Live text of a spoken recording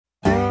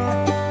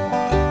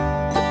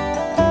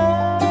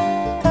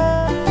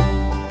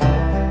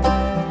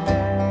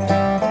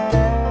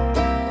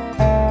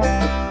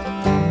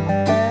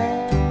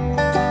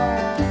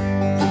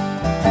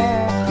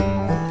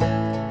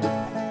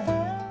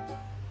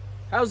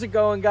How's it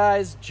going,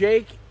 guys?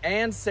 Jake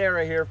and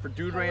Sarah here for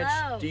Dude Hello.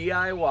 Ranch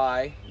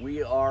DIY.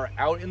 We are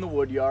out in the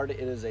wood yard. It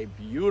is a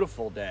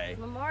beautiful day.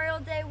 Memorial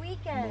Day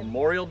weekend.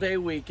 Memorial Day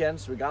weekend,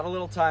 so we got a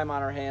little time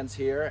on our hands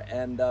here.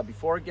 And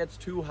before it gets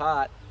too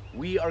hot,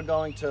 we are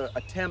going to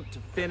attempt to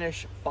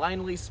finish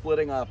finally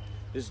splitting up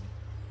this,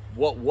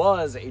 what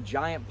was a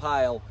giant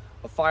pile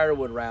of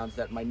firewood rounds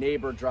that my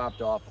neighbor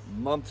dropped off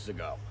months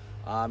ago.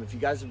 If you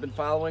guys have been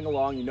following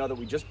along, you know that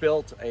we just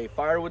built a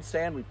firewood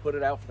stand. We put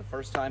it out for the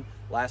first time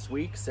last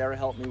week. Sarah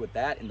helped me with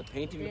that in the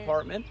painting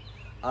department.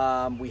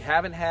 We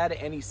haven't had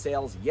any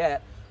sales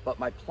yet, but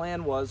my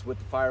plan was with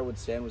the firewood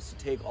stand was to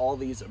take all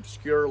these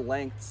obscure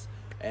lengths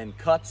and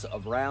cuts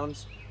of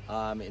rounds.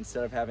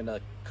 Instead of having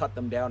to cut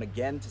them down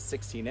again to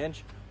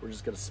 16-inch, we're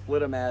just going to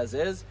split them as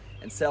is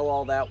and sell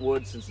all that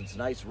wood, since it's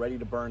nice, ready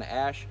to burn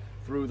ash,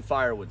 through the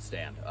firewood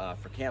stand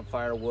for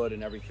campfire wood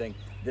and everything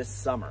this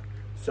summer.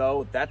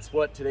 So that's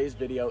what today's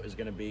video is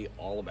going to be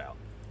all about.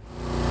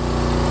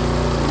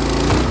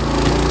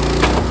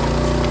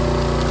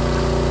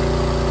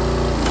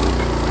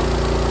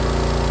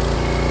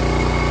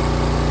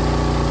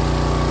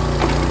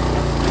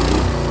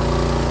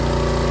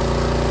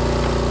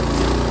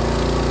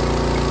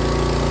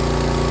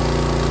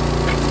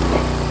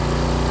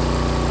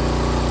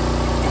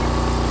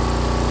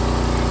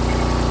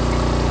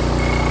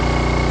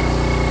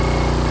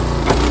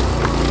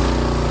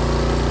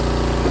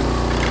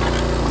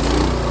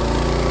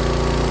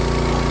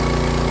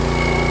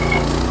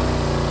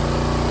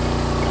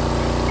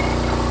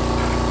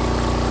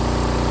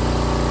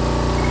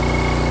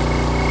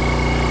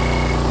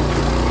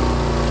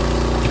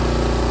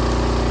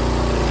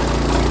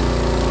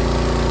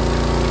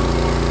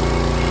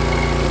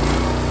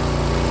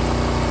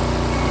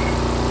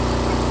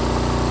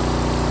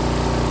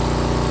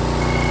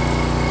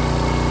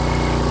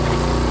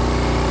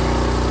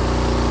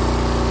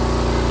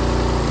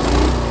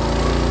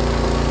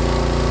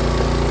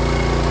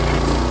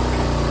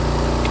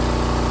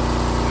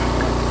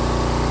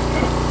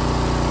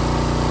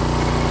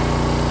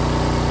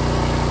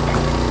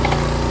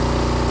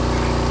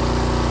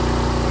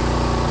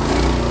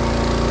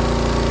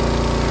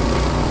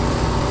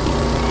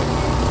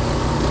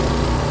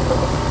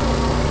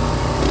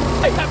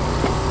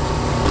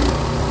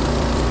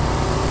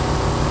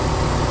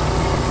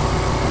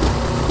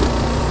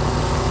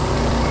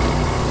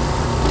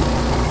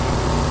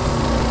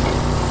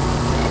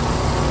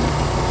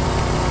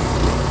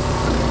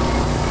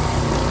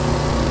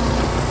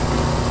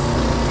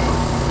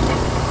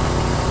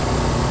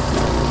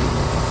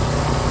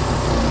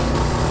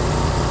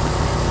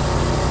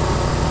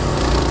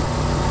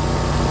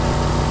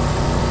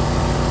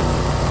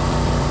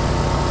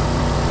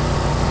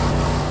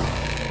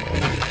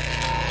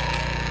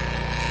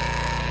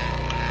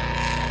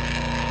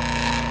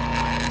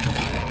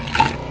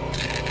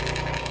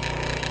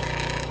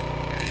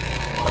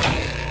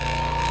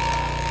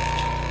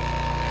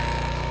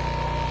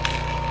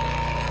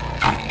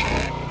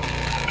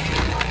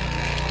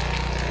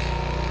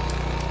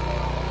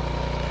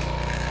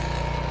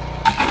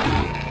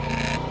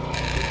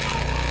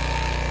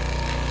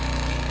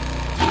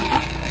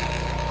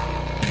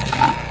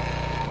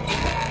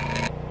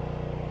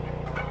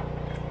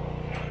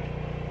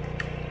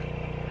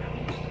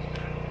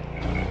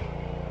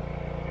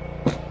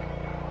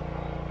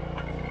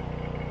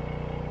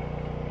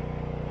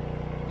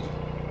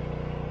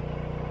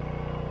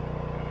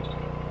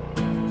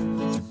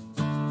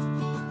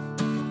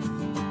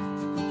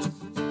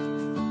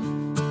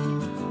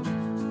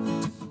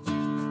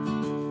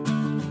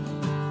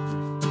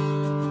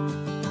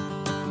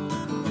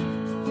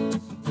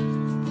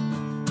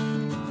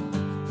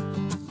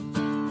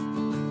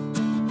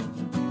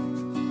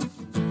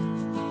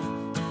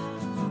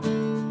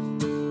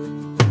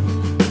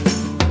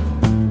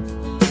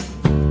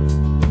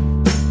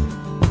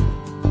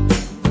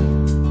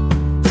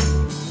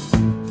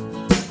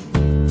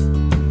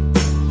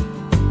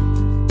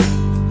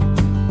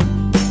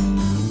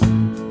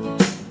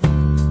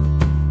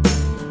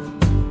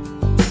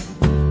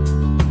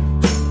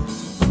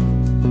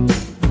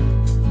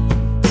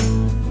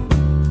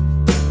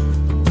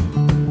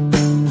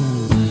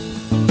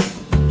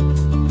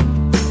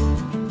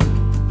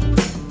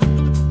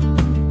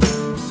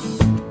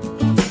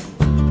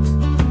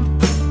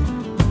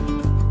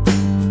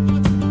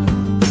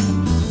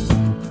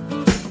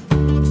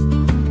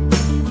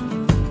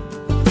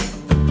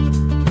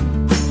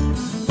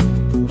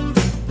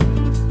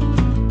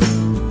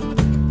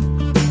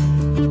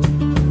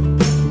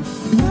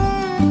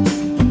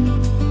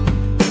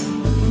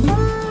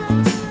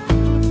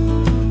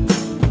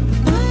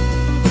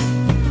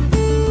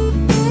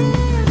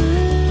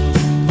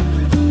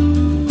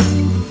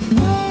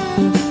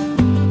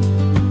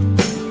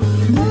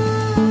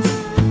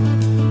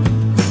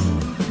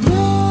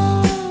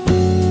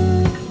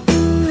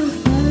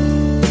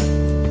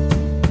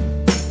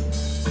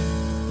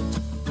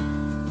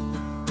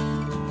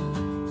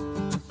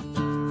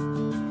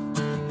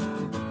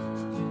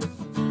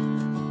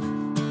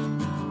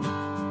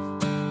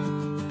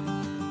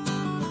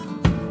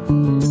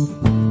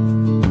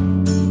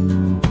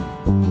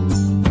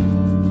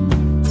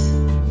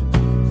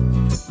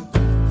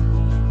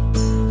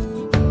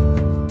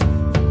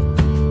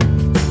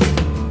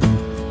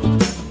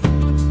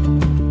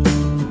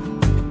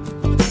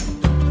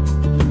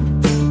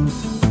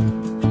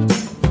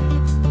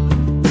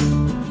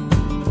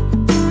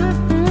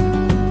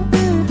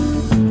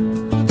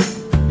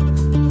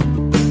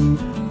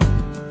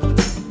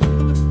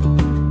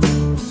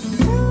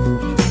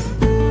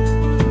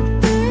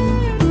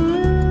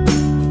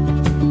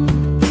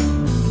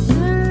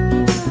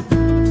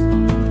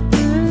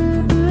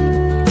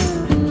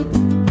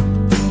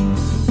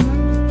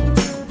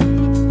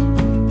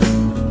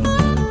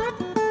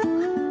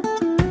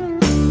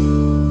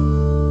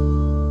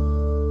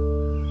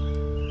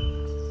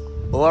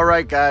 Well, all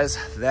right, guys,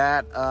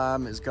 that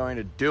is going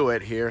to do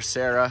it here.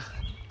 Sarah,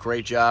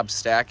 great job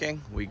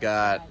stacking. We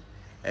got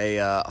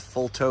a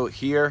full tote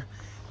here,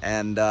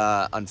 and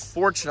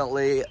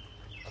unfortunately,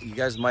 you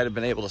guys might have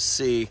been able to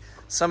see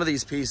some of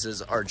these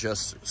pieces are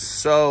just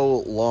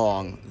so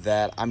long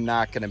that I'm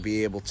not going to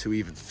be able to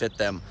even fit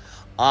them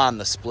on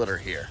the splitter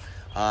here.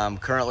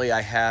 Currently,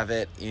 I have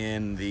it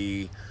in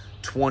the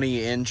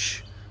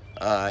 20-inch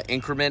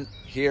increment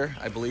here,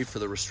 I believe, for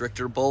the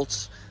restrictor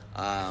bolts.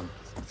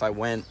 If I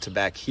went to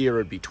back here,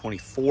 it'd be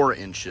 24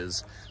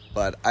 inches,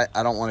 but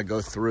I don't want to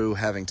go through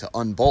having to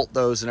unbolt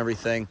those and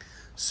everything.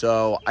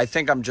 So I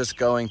think I'm just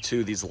going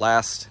to these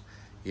last,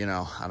 you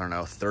know, I don't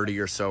know, 30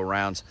 or so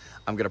rounds.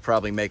 I'm going to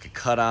probably make a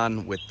cut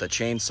on with the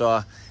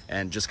chainsaw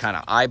and just kind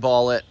of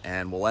eyeball it,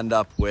 and we'll end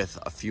up with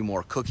a few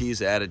more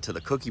cookies added to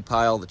the cookie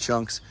pile, the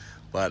chunks.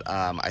 But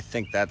I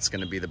think that's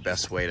going to be the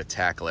best way to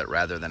tackle it,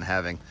 rather than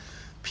having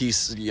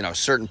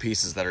certain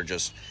pieces that are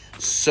just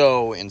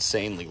so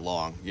insanely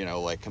long, you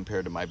know, like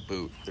compared to my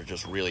boot, they're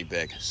just really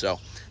big. So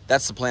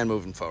that's the plan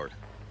moving forward.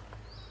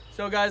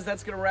 So guys,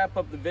 that's gonna wrap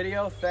up the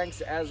video. Thanks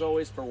as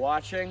always for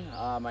watching.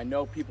 I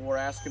know people were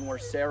asking where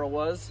Sarah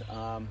was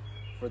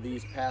for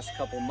these past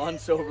couple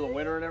months over the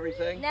winter and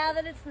everything. Now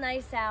that it's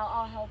nice out,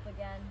 I'll help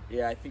again.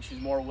 Yeah, I think she's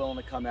more willing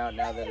to come out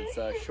now that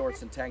it's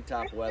shorts and tank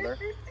top weather.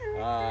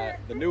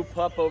 The new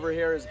pup over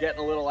here is getting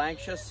a little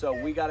anxious,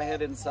 so we gotta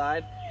head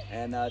inside,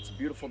 and it's a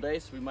beautiful day,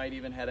 so we might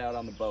even head out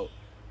on the boat.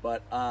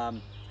 But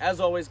as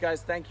always,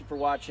 guys, thank you for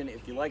watching.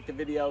 If you liked the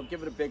video,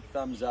 give it a big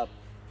thumbs up.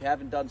 If you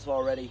haven't done so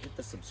already, hit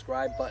the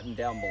subscribe button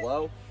down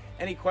below.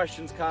 Any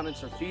questions,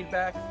 comments, or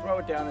feedback, throw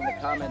it down in the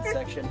comments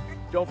section.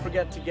 Don't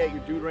forget to get your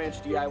Dude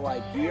Ranch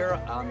DIY gear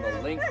on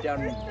the link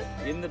down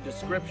in the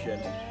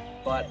description.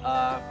 But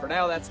for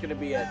now, that's going to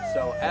be it.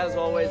 So as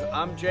always,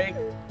 I'm Jake.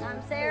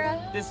 I'm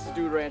Sarah. This is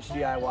Dude Ranch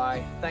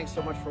DIY. Thanks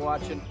so much for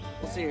watching.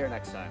 We'll see you here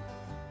next time.